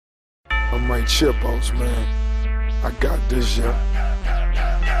I'm right Chipos, man. I got this, yeah.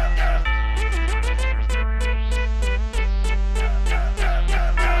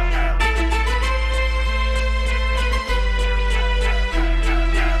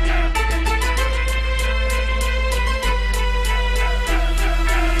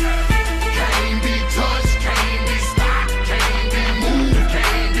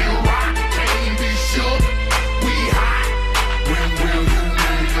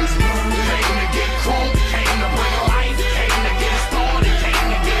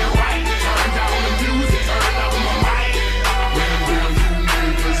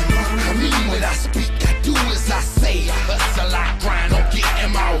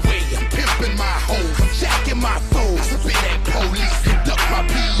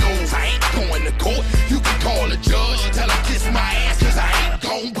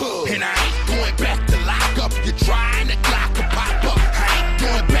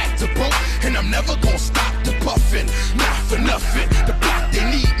 Never gonna stop the puffin', not for nothing. The block, they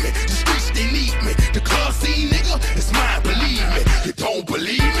need me, the streets, they need me. The club scene, nigga, it's mine, believe me. You don't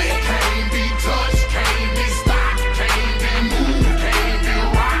believe me? Can't be touched, can't be stopped, can't be moved, can't be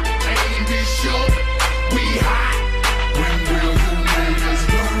rocked, can't be shook. We hot. When will you niggas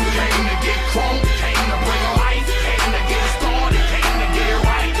learn? Came to get crunk, came to bring life, came to get started, came to get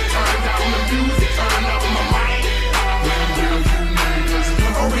right. Turn down the music, turn up my mic. When will you niggas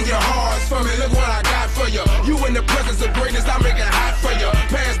learn? Open your hearts for me, look what I got for you. You in the presence of greatness, I make it hot for you.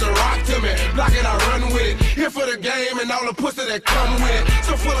 Pass the rock to me, block it, I run with it. Here for the game and all the pussy that come with it.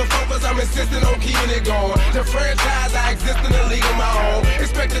 So full of focus, I'm insisting on keeping it going. The franchise, I exist in a league of my own.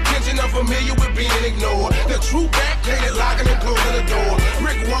 Expect attention, I'm familiar with being ignored. The true back, painted, locking and closing the door.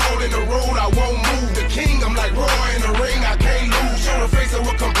 Brick wall in the road, I won't move. The king, I'm like Roy in the ring, I can't lose. Show the face of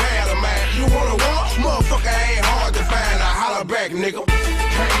what compare to man. You wanna walk? Motherfucker ain't hard to find. I holler back, nigga.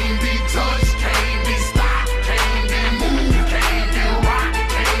 Can't be touched, can't be stopped, can't be moved, can't be rocked,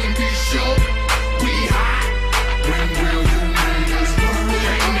 can't be shook. We hot. When will you niggas learn?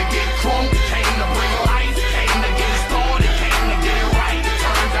 Came to get crunk, came to bring life, came to get started, came to get right.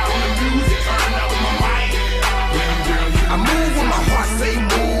 Turn down the music, turn up my mic. When will you I move when my heart say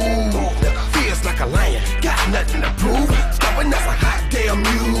move. Feels like a lion, got nothing to prove. Stopping as a hot damn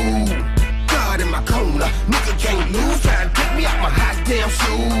mule. God in my corner, nigga can't lose. Trying to take me out my hot damn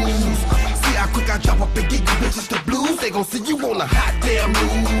shoes. See how quick I drop up and get you bitches the blues. They gon' see you on the hot damn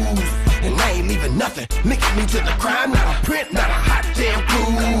news. And I ain't leaving nothing, linking me to the crime. Not a print, not a hot damn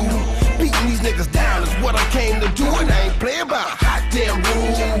clue. Beating these niggas down is what I came to do. And I ain't playing by a hot damn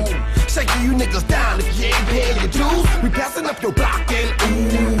rule. Shaking you niggas down if you ain't paying your dues. We passing up your block and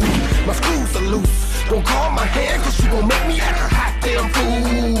ooh, my screws are loose. Don't call my hand cause you gon' make me act a hot damn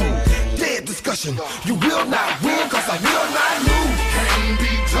fool. Dead discussion, you will not win.